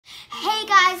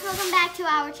back to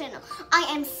our channel. I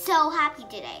am so happy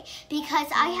today because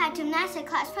I had gymnastic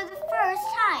class for the first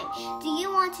time. Do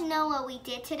you want to know what we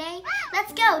did today?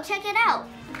 Let's go check it out.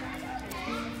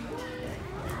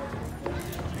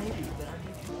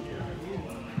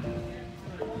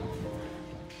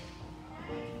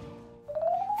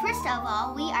 First of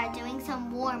all, we are doing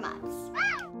some warm-ups.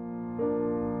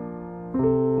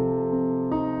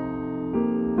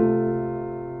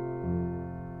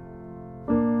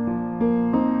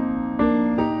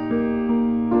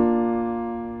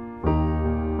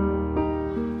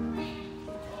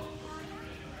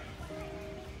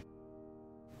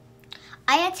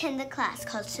 I attend a class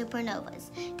called Supernovas,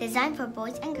 designed for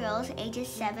boys and girls ages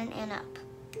 7 and up.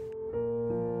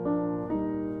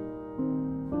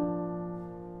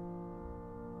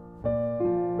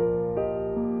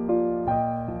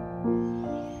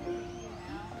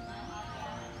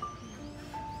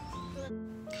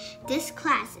 This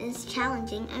class is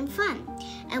challenging and fun,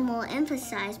 and will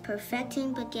emphasize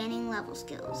perfecting beginning level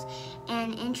skills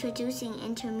and introducing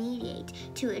intermediate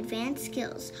to advanced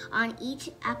skills on each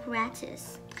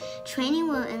apparatus. Training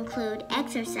will include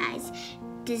exercise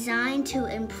designed to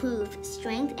improve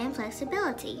strength and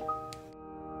flexibility.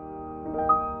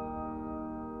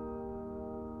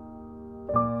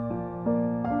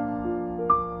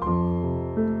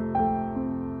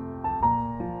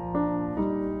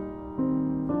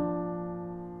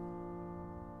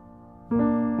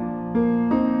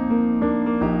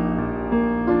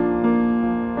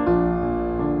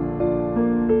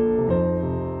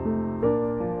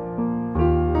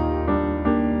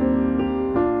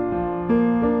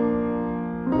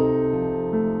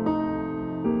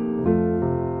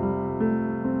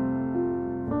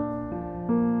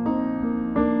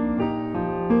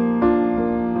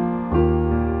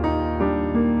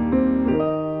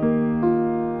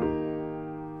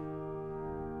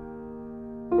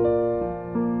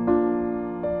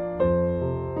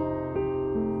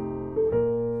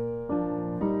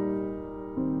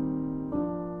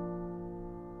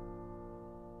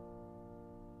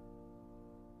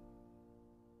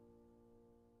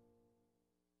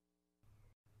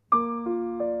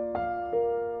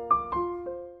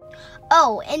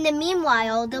 Oh, in the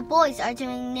meanwhile, the boys are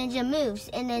doing ninja moves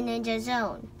in the Ninja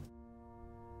Zone.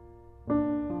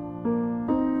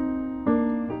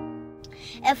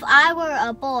 If I were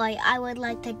a boy, I would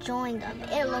like to join them.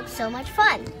 It looks so much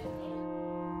fun.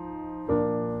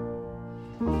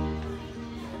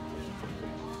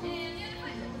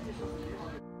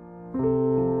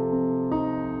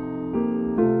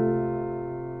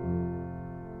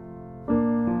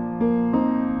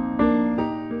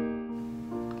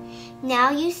 Now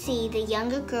you see the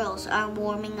younger girls are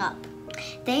warming up.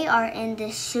 They are in the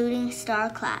shooting star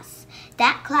class.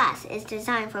 That class is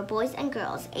designed for boys and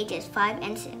girls ages 5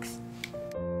 and 6.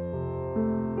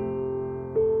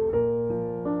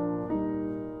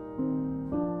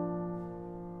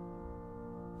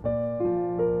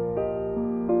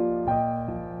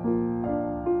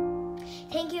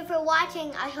 Thank you for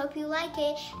watching. I hope you like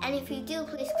it. And if you do,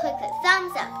 please click the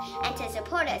thumbs up. And to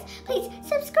support us, please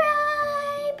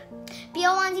subscribe. 不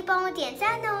要忘记帮我点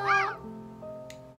赞哦。